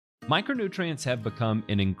Micronutrients have become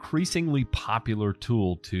an increasingly popular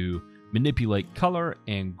tool to manipulate color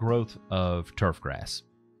and growth of turfgrass.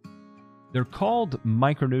 They're called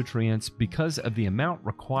micronutrients because of the amount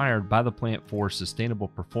required by the plant for sustainable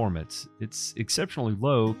performance. It's exceptionally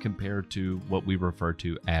low compared to what we refer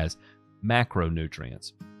to as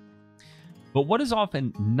macronutrients. But what is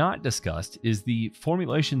often not discussed is the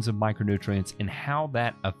formulations of micronutrients and how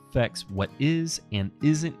that affects what is and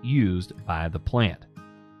isn't used by the plant.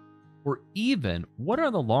 Or even, what are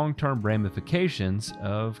the long-term ramifications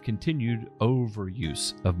of continued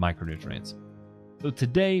overuse of micronutrients? So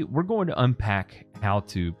today, we're going to unpack how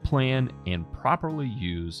to plan and properly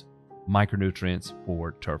use micronutrients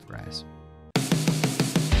for turfgrass.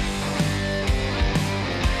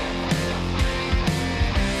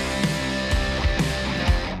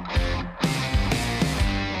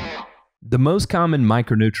 The most common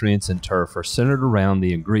micronutrients in turf are centered around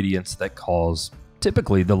the ingredients that cause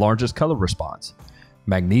typically the largest color response: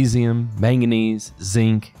 magnesium, manganese,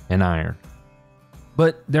 zinc, and iron.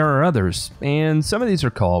 But there are others, and some of these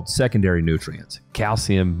are called secondary nutrients: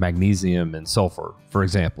 calcium, magnesium, and sulfur, for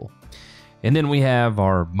example. And then we have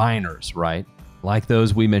our minors, right? Like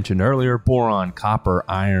those we mentioned earlier: boron, copper,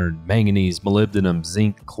 iron, manganese, molybdenum,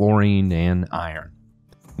 zinc, chlorine, and iron.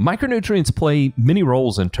 Micronutrients play many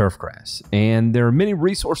roles in turfgrass, and there are many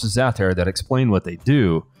resources out there that explain what they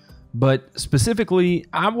do. But specifically,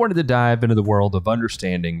 I wanted to dive into the world of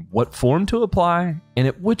understanding what form to apply and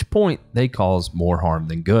at which point they cause more harm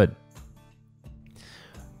than good.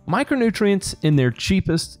 Micronutrients in their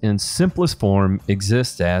cheapest and simplest form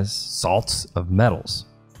exist as salts of metals.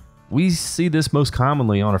 We see this most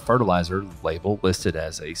commonly on a fertilizer label listed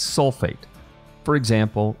as a sulfate. For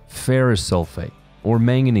example, ferrous sulfate, or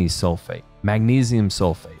manganese sulfate, magnesium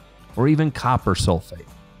sulfate, or even copper sulfate.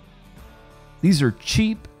 These are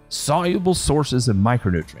cheap, soluble sources of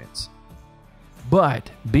micronutrients.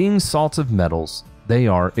 But being salts of metals, they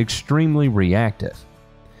are extremely reactive.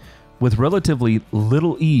 With relatively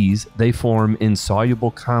little ease, they form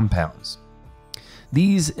insoluble compounds.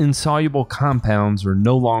 These insoluble compounds are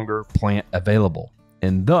no longer plant available,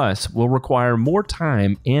 and thus will require more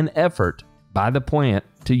time and effort by the plant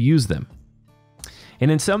to use them.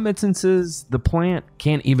 And in some instances, the plant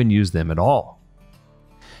can't even use them at all.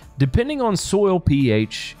 Depending on soil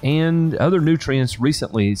pH and other nutrients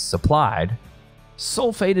recently supplied,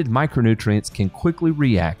 sulfated micronutrients can quickly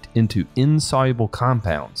react into insoluble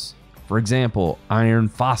compounds. For example, iron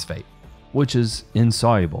phosphate, which is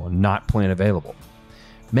insoluble and not plant available.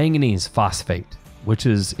 Manganese phosphate, which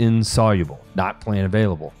is insoluble, not plant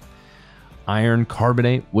available. Iron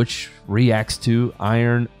carbonate, which reacts to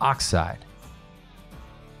iron oxide.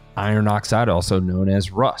 Iron oxide, also known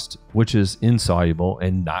as rust, which is insoluble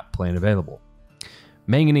and not plant available.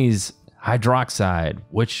 Manganese hydroxide,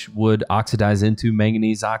 which would oxidize into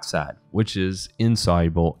manganese oxide, which is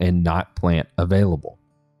insoluble and not plant available.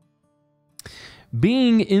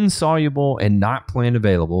 Being insoluble and not plant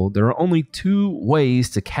available, there are only two ways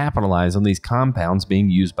to capitalize on these compounds being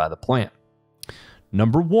used by the plant.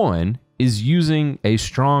 Number one is using a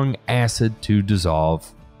strong acid to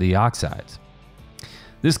dissolve the oxides.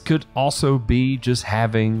 This could also be just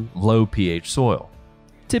having low pH soil.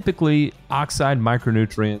 Typically, oxide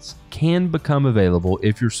micronutrients can become available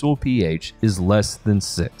if your soil pH is less than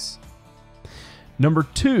 6. Number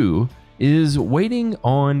two is waiting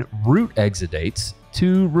on root exudates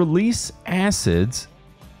to release acids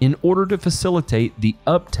in order to facilitate the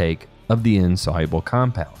uptake of the insoluble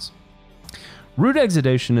compounds. Root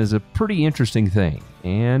exudation is a pretty interesting thing,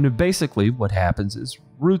 and basically what happens is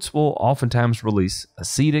roots will oftentimes release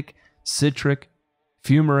acetic, citric,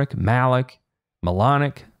 fumaric, malic,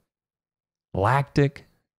 malonic, lactic,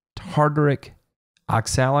 tartaric,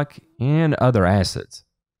 oxalic, and other acids.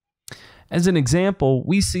 As an example,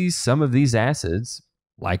 we see some of these acids,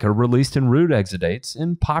 like are released in root exudates,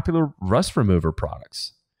 in popular rust remover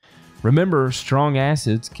products. Remember, strong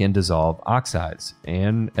acids can dissolve oxides,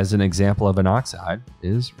 and as an example of an oxide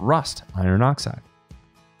is rust, iron oxide.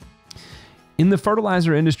 In the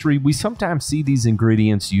fertilizer industry, we sometimes see these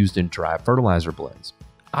ingredients used in dry fertilizer blends.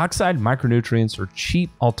 Oxide micronutrients are cheap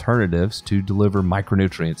alternatives to deliver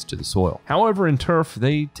micronutrients to the soil. However, in turf,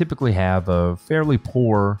 they typically have a fairly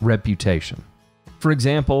poor reputation. For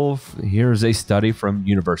example, here's a study from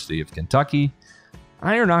University of Kentucky.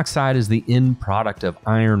 Iron oxide is the end product of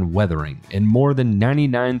iron weathering, and more than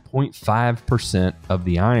 99.5% of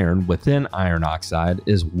the iron within iron oxide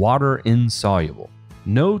is water insoluble.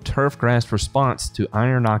 No turfgrass response to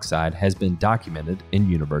iron oxide has been documented in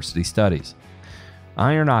university studies.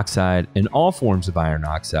 Iron oxide and all forms of iron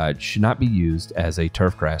oxide should not be used as a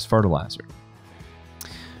turfgrass fertilizer.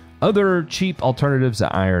 Other cheap alternatives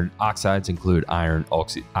to iron oxides include iron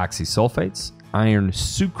oxysulfates, iron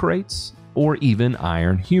sucrates, or even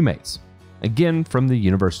iron humates, again from the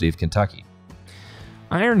University of Kentucky.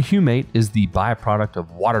 Iron humate is the byproduct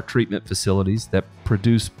of water treatment facilities that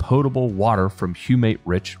produce potable water from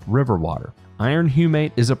humate-rich river water. Iron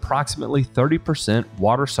humate is approximately 30%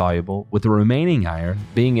 water-soluble, with the remaining iron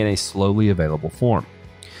being in a slowly available form.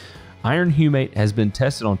 Iron humate has been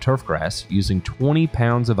tested on turfgrass using 20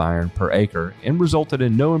 pounds of iron per acre and resulted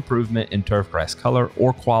in no improvement in turfgrass color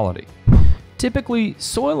or quality. Typically,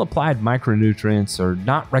 soil-applied micronutrients are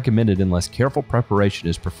not recommended unless careful preparation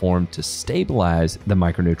is performed to stabilize the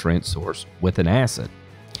micronutrient source with an acid.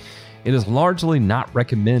 It is largely not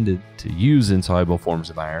recommended to use insoluble forms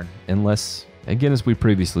of iron unless, again as we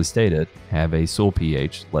previously stated, have a soil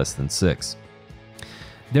pH less than 6.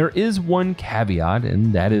 There is one caveat,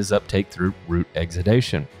 and that is uptake through root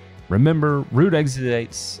exudation. Remember, root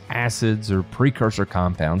exudates, acids, or precursor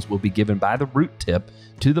compounds will be given by the root tip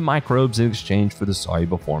to the microbes in exchange for the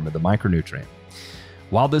soluble form of the micronutrient.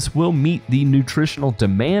 While this will meet the nutritional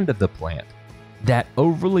demand of the plant, that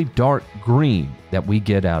overly dark green that we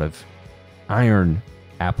get out of iron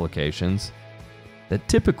applications, that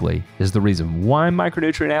typically is the reason why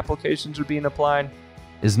micronutrient applications are being applied,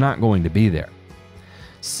 is not going to be there.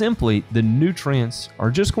 Simply, the nutrients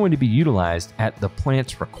are just going to be utilized at the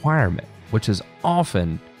plant's requirement, which is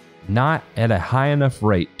often not at a high enough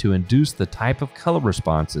rate to induce the type of color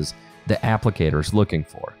responses the applicator is looking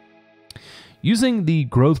for. Using the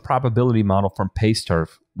growth probability model from Paste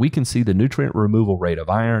Turf, we can see the nutrient removal rate of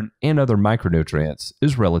iron and other micronutrients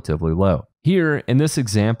is relatively low. Here, in this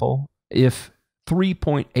example, if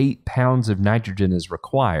 3.8 pounds of nitrogen is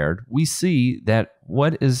required, we see that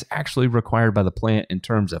what is actually required by the plant in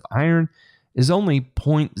terms of iron is only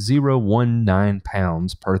 0.019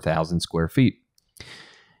 pounds per 1,000 square feet.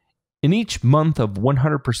 In each month of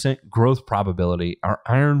 100% growth probability, our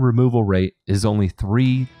iron removal rate is only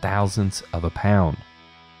 0.003 of a pound.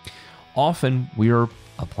 Often, we are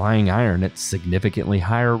applying iron at significantly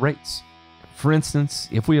higher rates. For instance,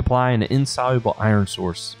 if we apply an insoluble iron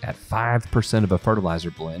source at 5% of a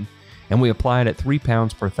fertilizer blend, and we apply it at 3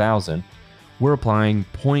 pounds per 1,000, we're applying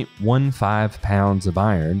 0.15 pounds of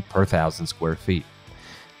iron per 1,000 square feet.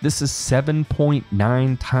 This is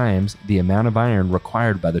 7.9 times the amount of iron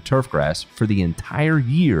required by the turfgrass for the entire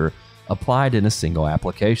year applied in a single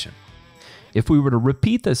application. If we were to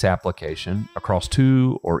repeat this application across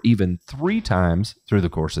 2 or even 3 times through the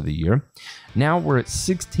course of the year, now we're at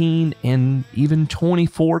 16 and even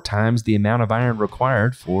 24 times the amount of iron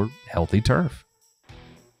required for healthy turf.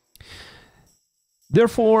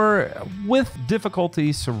 Therefore, with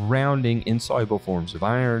difficulty surrounding insoluble forms of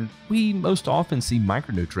iron, we most often see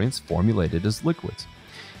micronutrients formulated as liquids.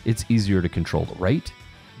 It's easier to control the rate.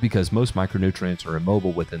 Because most micronutrients are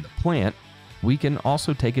immobile within the plant, we can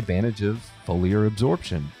also take advantage of foliar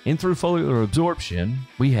absorption. And through foliar absorption,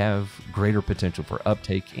 we have greater potential for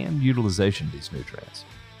uptake and utilization of these nutrients.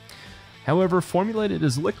 However, formulated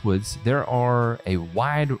as liquids, there are a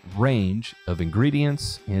wide range of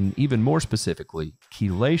ingredients and even more specifically,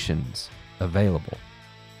 chelations available.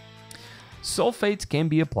 Sulfates can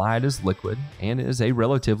be applied as liquid and is a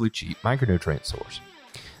relatively cheap micronutrient source.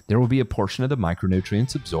 There will be a portion of the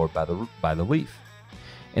micronutrients absorbed by the leaf,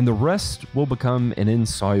 and the rest will become an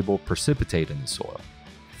insoluble precipitate in the soil.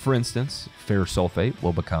 For instance, ferrous sulfate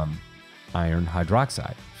will become iron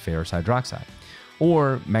hydroxide, ferrous hydroxide,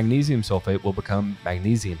 or magnesium sulfate will become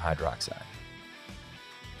magnesium hydroxide.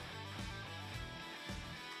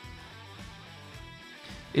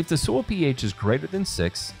 If the soil pH is greater than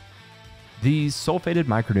 6, these sulfated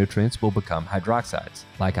micronutrients will become hydroxides,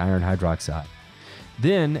 like iron hydroxide.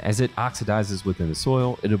 Then, as it oxidizes within the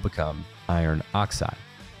soil, it'll become iron oxide,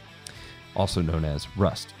 also known as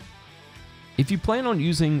rust. If you plan on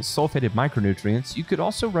using sulfated micronutrients, you could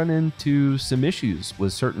also run into some issues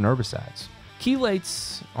with certain herbicides.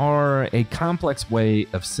 Chelates are a complex way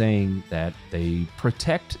of saying that they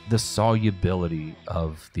protect the solubility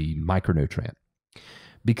of the micronutrient.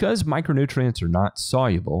 Because micronutrients are not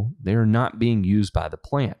soluble, they are not being used by the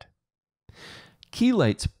plant.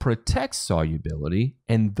 Chelates protect solubility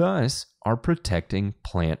and thus are protecting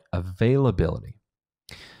plant availability.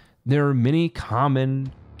 There are many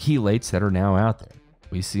common chelates that are now out there.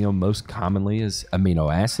 We see them most commonly as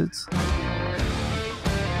amino acids,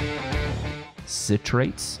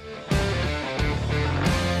 citrates,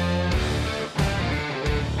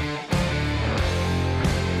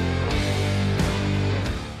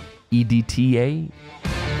 EDTA,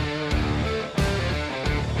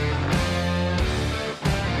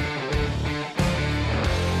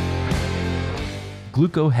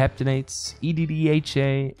 Glucoheptonates,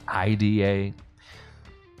 EDDHA, IDA.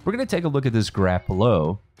 We're going to take a look at this graph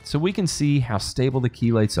below so we can see how stable the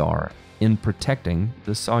chelates are in protecting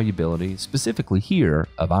the solubility, specifically here,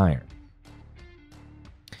 of iron.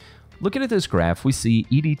 Looking at this graph, we see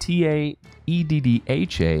EDTA,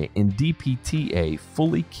 EDDHA, and DPTA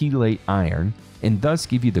fully chelate iron and thus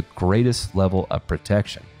give you the greatest level of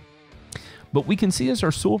protection. But we can see as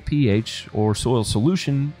our soil pH or soil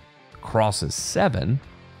solution crosses 7,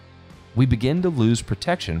 we begin to lose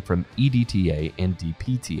protection from EDTA and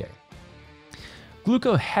DPTA.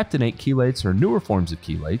 Glucoheptonate chelates are newer forms of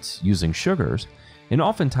chelates using sugars and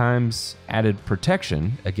oftentimes added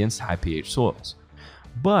protection against high pH soils.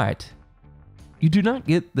 But you do not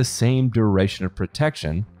get the same duration of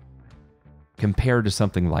protection compared to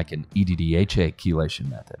something like an EDDHA chelation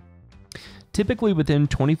method. Typically within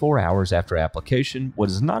 24 hours after application, what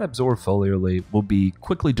is not absorbed foliarly will be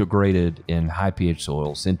quickly degraded in high pH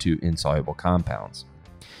soils into insoluble compounds.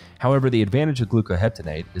 However, the advantage of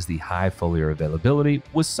glucoheptonate is the high foliar availability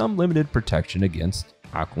with some limited protection against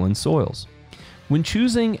alkaline soils. When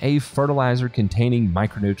choosing a fertilizer containing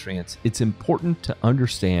micronutrients, it's important to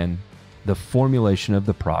understand the formulation of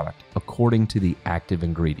the product according to the active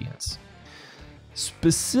ingredients.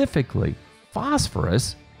 Specifically,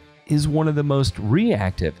 phosphorus is one of the most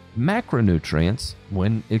reactive macronutrients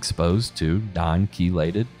when exposed to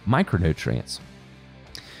non-chelated micronutrients.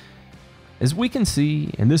 As we can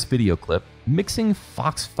see in this video clip, mixing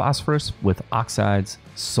phosphorus with oxides,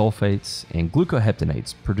 sulfates, and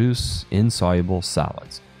glucoheptonates produce insoluble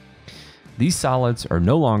solids. These solids are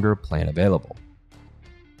no longer plant available.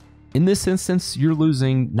 In this instance, you're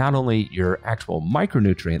losing not only your actual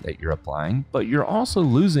micronutrient that you're applying, but you're also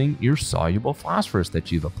losing your soluble phosphorus that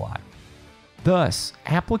you've applied. Thus,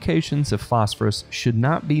 applications of phosphorus should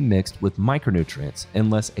not be mixed with micronutrients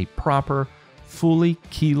unless a proper, fully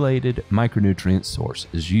chelated micronutrient source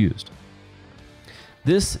is used.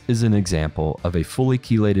 This is an example of a fully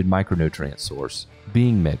chelated micronutrient source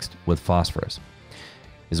being mixed with phosphorus.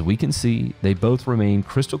 As we can see, they both remain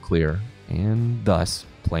crystal clear and thus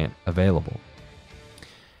plant available.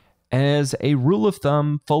 As a rule of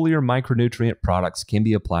thumb, foliar micronutrient products can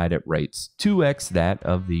be applied at rates 2x that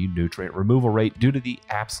of the nutrient removal rate due to the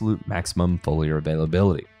absolute maximum foliar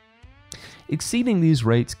availability. Exceeding these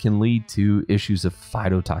rates can lead to issues of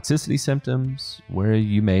phytotoxicity symptoms, where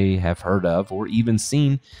you may have heard of or even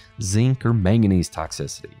seen zinc or manganese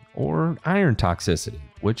toxicity, or iron toxicity,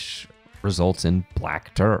 which results in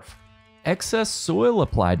black turf. Excess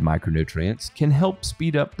soil-applied micronutrients can help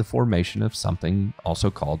speed up the formation of something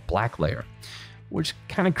also called black layer, which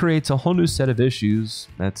kind of creates a whole new set of issues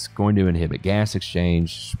that's going to inhibit gas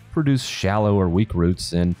exchange, produce shallow or weak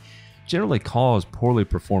roots, and generally cause poorly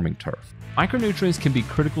performing turf. Micronutrients can be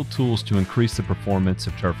critical tools to increase the performance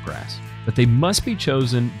of turfgrass, but they must be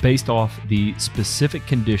chosen based off the specific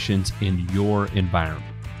conditions in your environment.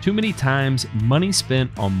 Too many times, money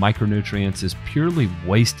spent on micronutrients is purely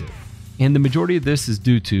wasted. And the majority of this is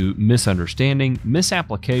due to misunderstanding,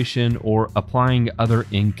 misapplication, or applying other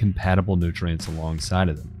incompatible nutrients alongside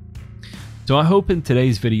of them. So I hope in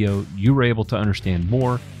today's video you were able to understand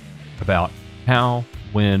more about how,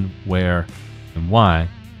 when, where, and why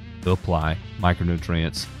to apply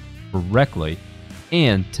micronutrients correctly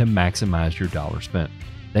and to maximize your dollar spent.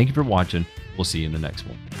 Thank you for watching. We'll see you in the next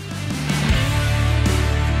one.